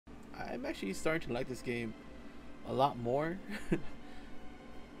I'm actually starting to like this game a lot more.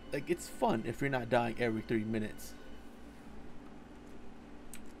 Like, it's fun if you're not dying every 3 minutes.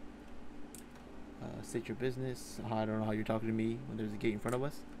 State your business. I don't know how you're talking to me when there's a gate in front of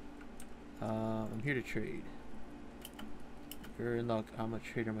us. I'm here to trade. You're in luck. I'm a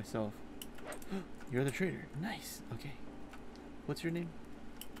trader myself. You're the trader. Nice. Okay. What's your name?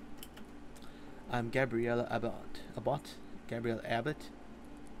 I'm Gabriella Abbott. Gabrielle Abbott.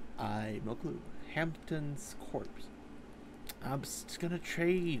 I no clue. Hampton's corpse. I'm just gonna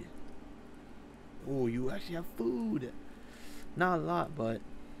trade. Oh, you actually have food. Not a lot, but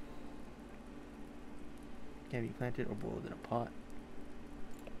can be planted or boiled in a pot.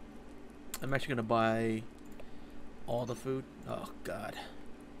 I'm actually gonna buy all the food. Oh God.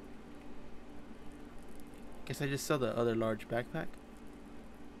 Guess I just sell the other large backpack.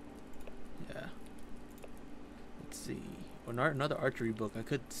 Yeah. Let's see. Another archery book. I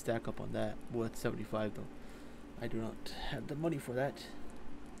could stack up on that. Well, it's 75 though. I do not have the money for that.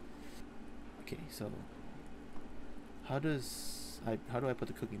 Okay, so how do I put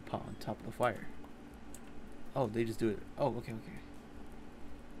the cooking pot on top of the fire? Oh, they just do it. Oh, okay.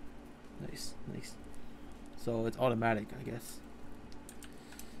 Nice. So it's automatic, I guess.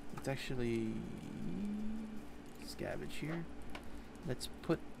 Let's actually scavenge here. Let's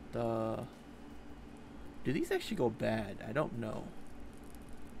put the... Do these actually go bad? I don't know.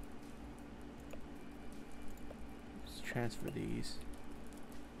 Let's transfer these.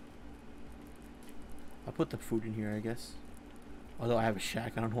 I'll put the food in here, I guess. Although I have a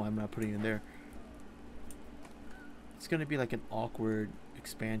shack, I don't know why I'm not putting it in there. It's gonna be like an awkward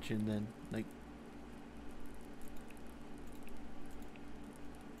expansion then. Like,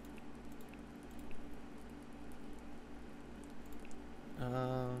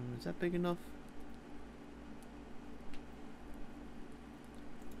 is that big enough?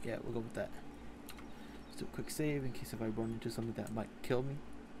 Yeah, we'll go with that. Let's do a quick save in case if I run into something that might kill me.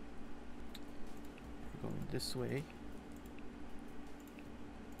 We're going this way.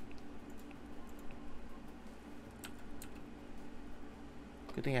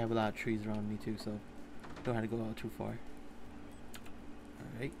 Good thing I have a lot of trees around me too, so don't have to go out too far.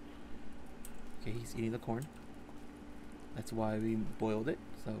 Alright. Okay, he's eating the corn. That's why we boiled it.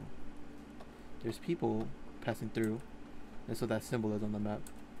 So there's people passing through. That's what that symbol is on the map.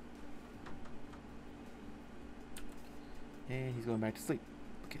 And he's going back to sleep.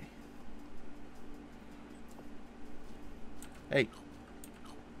 Okay. Hey.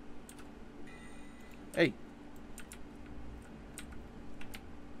 Hey.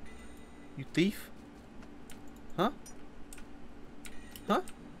 You thief? Huh? Huh?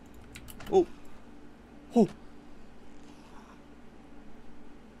 Oh. Oh.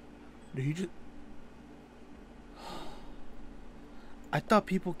 Did he just... I thought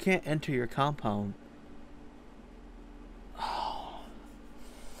people can't enter your compound.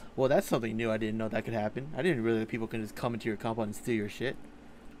 Well, that's something new. I didn't know that could happen. I didn't realize that people can just come into your compound and steal your shit.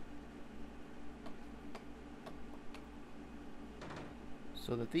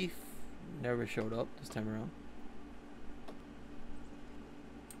 So the thief never showed up this time around.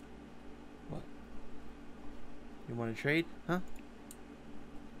 What? You want to trade? Huh?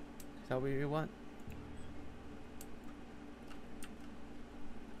 Is that what you want?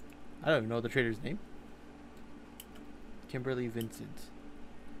 I don't even know the trader's name. Kimberly Vincent.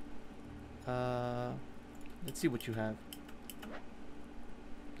 Let's see what you have.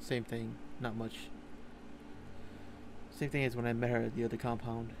 Same thing, not much. Same thing as when I met her at the other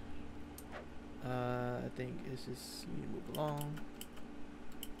compound. I think it's just you move along.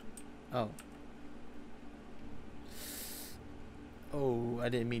 Oh. Oh, I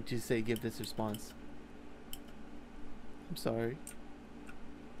didn't mean to say give this response. I'm sorry.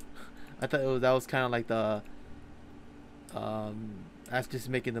 I thought that was kind of like the that's just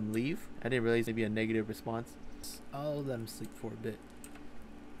making them leave. I didn't realize it'd be a negative response. I'll let them sleep for a bit.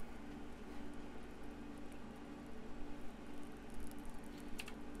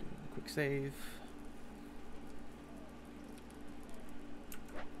 Doing a quick save.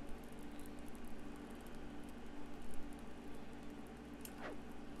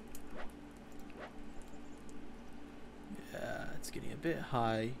 Yeah, it's getting a bit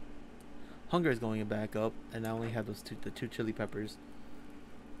high. Hunger is going back up, and I only have the two chili peppers.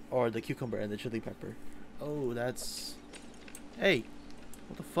 Or the cucumber and the chili pepper. Oh, that's... Hey!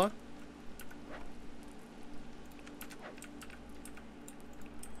 What the fuck?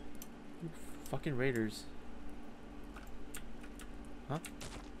 You fucking raiders. Huh?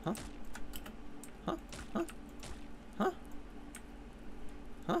 Huh? Huh? Huh? Huh?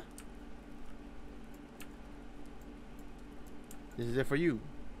 Huh? This is it for you.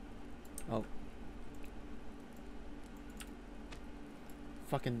 Oh.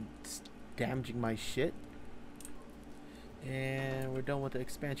 Fucking damaging my shit. And we're done with the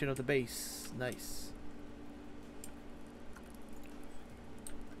expansion of the base. Nice.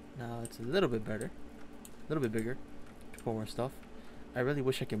 Now it's a little bit better. A little bit bigger. To put more stuff. I really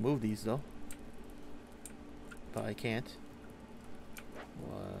wish I could move these though. But I can't.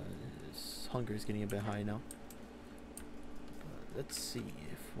 Hunger is getting a bit high now. But let's see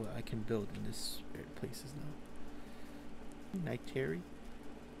if what I can build in this places now. Nictary.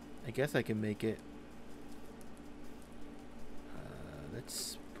 I guess I can make it.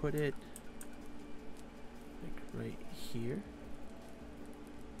 Let's put it like right here.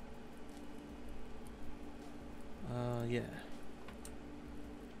 Yeah.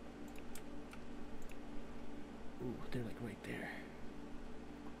 Ooh, they're like right there.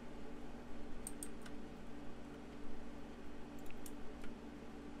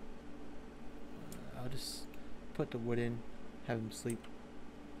 I'll just put the wood in, have him sleep.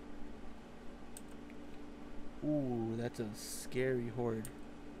 Ooh, that's a scary horde.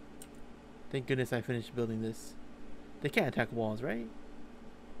 Thank goodness I finished building this. They can't attack walls, right?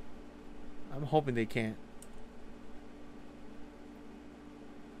 I'm hoping they can't.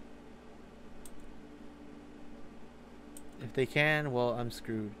 If they can, well, I'm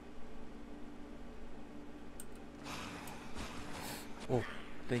screwed. Oh,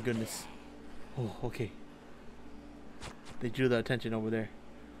 thank goodness. Oh, okay. They drew the attention over there.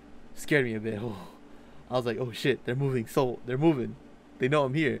 Scared me a bit. Oh. I was like, oh shit, they're moving. So, they're moving. They know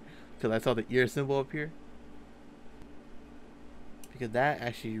I'm here. Because I saw the ear symbol up here. Because that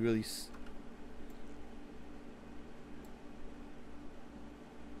actually really...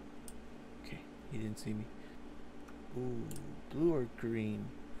 Okay, he didn't see me. Ooh, blue or green?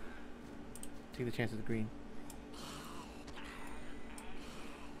 Take the chance of the green.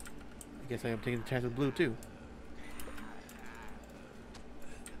 I guess I am taking the chance of blue too.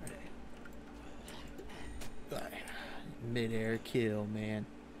 Mid-air kill, man.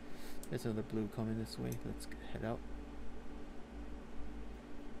 There's another blue coming this way. Let's head out.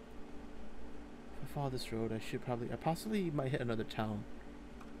 If I follow this road, I possibly might hit another town.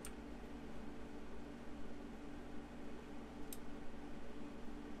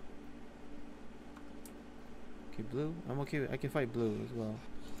 Okay, blue. I'm okay. I can fight blue as well.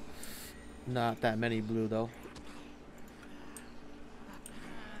 Not that many blue though.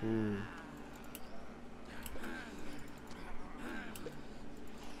 Ooh.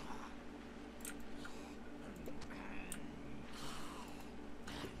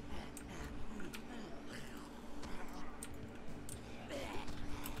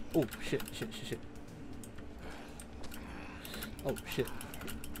 Oh shit, shit, shit, shit. Oh shit.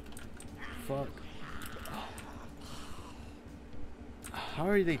 Fuck. How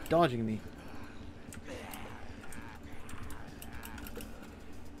are they dodging me?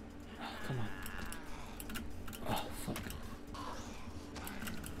 Oh, come on. Oh fuck.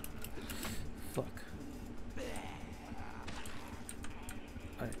 Fuck.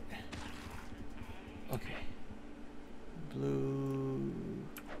 Alright. Okay. Blue.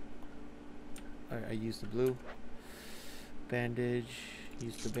 Alright, I used the blue. Bandage.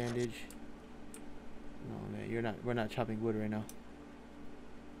 Use the bandage. No man, we're not chopping wood right now.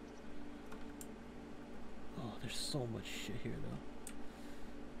 Oh, there's so much shit here though.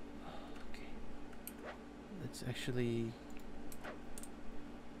 Okay. Let's actually...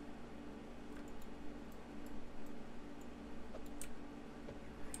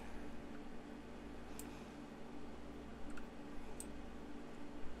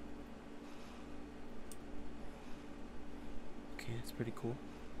 Okay, that's pretty cool.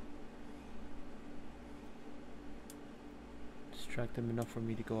 Distract them enough for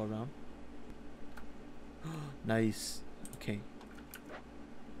me to go around. Nice. Okay.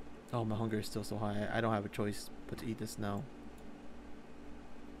 Oh, my hunger is still so high. I don't have a choice but to eat this now.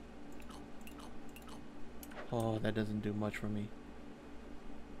 Oh, that doesn't do much for me.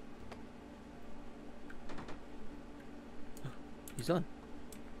 He's done.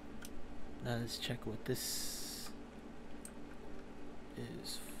 Now let's check what this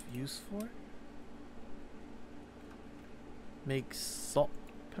is used for. Make salt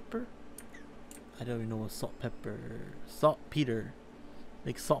pepper. I don't even know what saltpeter.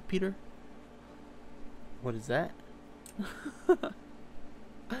 Make saltpeter? What is that?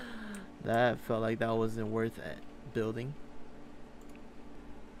 That felt like that wasn't worth it building.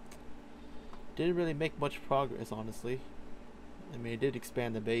 Didn't really make much progress, honestly. I mean, it did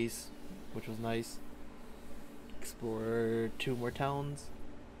expand the base, which was nice. Explore 2 more towns.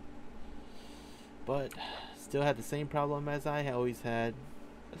 But still had the same problem as I always had.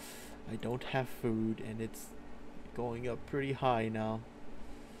 I don't have food, and it's going up pretty high now.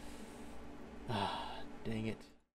 Ah, dang it.